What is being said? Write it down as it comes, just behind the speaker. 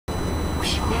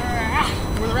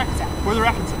rackets at? Where are the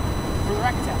rackets at? Where are the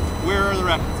rackets at? Where are the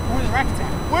rackets? Where are the rackets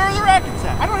at? Where are the rackets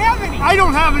at? I don't have any. I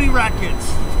don't have any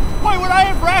rackets. Why would I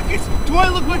have rackets? Do I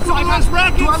look like someone has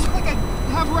rackets? Do I look like I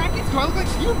have rackets? Do I look like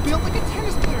you're built like a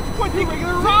tennis player? What, you're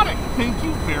regular erotic. Thank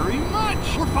you very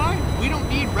much. We're fine. We don't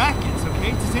need rackets,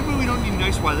 okay? It's the same way we don't need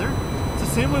nice weather. It's the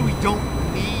same way we don't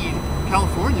need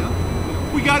California.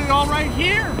 We got it all right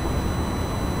here.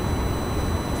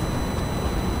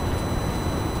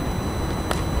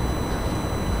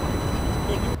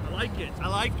 I like it. I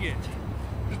like it.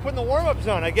 Just putting the warm-up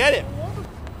zone. I get it.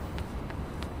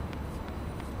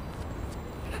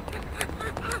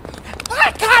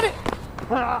 I got it!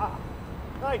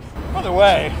 Nice. By the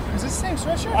way, Is this the same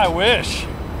sweatshirt? I wish.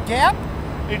 Gap?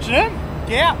 H&M?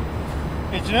 Gap.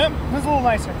 H&M? Mine's a little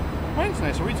nicer. Mine's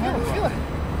nicer. What are you I talking feel about?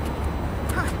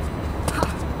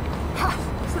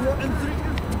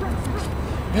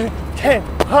 it. Ten.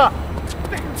 Ha.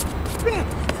 Bam.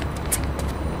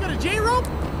 You got a J rope?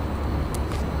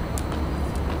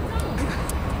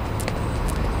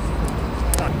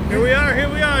 Here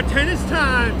we are. Tennis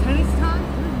time. Tennis time.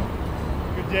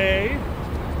 Good day.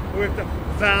 We have to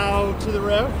bow to the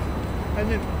ref and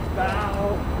then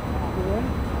bow.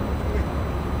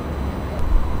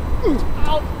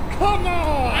 Out. Come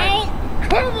on. Out.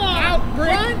 Come on. Out.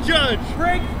 Break. Line judge.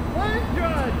 Break. Line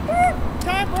judge.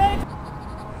 Time break.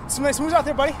 Some nice moves out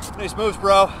there, buddy. Nice moves,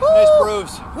 bro. Woo. Nice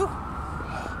grooves. Woo.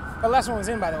 That last one was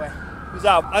in, by the way. Who's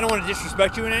out? I don't want to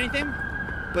disrespect you in anything,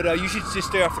 but you should just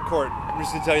stay off the court. I'm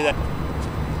just gonna tell you that.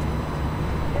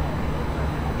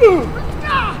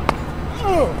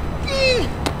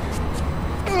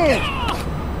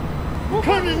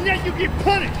 Come to the net, you get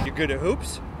punished. You're good at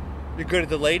hoops. You're good at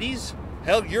the ladies.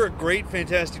 Hell, you're a great,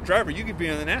 fantastic driver. You could be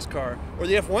on the NASCAR or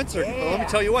the F1 circuit. But let me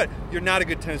tell you what, you're not a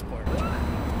good tennis player.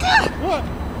 What?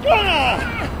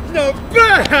 No.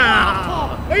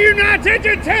 Are you not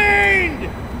entertained?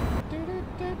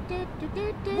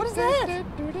 What is that?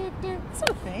 It's not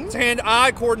a thing. It's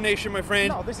hand-eye coordination, my friend.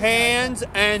 No, this is hands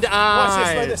and Watch eyes.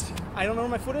 this, like this. I don't know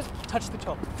where my foot is. Touch the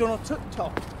toe. Don't know,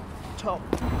 toe. Toe.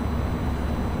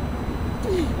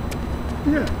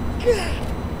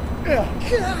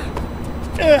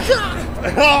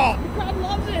 Crowd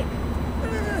loves it.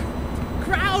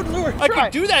 Crowd lure. I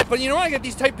could do that, but you know what? I got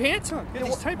these tight pants. These tight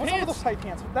What's up with pants. those tight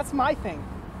pants? That's my thing.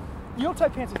 You know,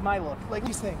 tight pants is my look. Like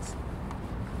these things.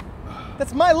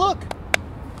 That's my look.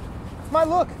 It's my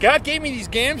look. God gave me these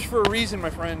gams for a reason, my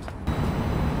friend.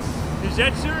 Is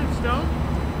that Sharon Stone?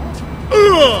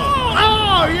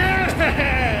 Oh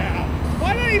yeah!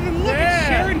 Why did I even look at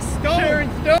Sharon Stone?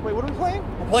 Sharon Stone. Wait, what are we playing?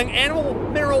 We're playing animal,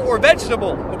 mineral, or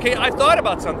vegetable. Okay, I thought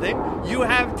about something. You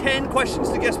have 10 questions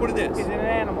to guess what it is. Is it an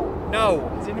animal? No.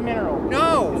 Is it a mineral?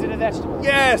 No. Is it a vegetable?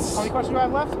 Yes. How many questions do I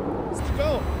have left? Let's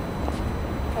go.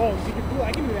 Oh, you can do.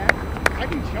 I can do that. I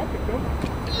can jump it. Go.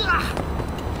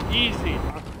 Easy.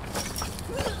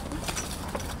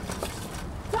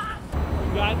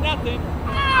 You got nothing.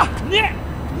 Ah! Net.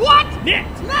 What? Net.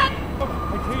 Net. I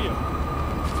tell you.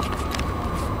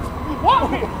 What?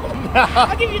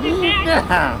 I'll give you the net. No.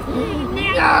 I'll give you the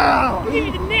net. I'll give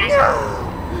you the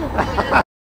net.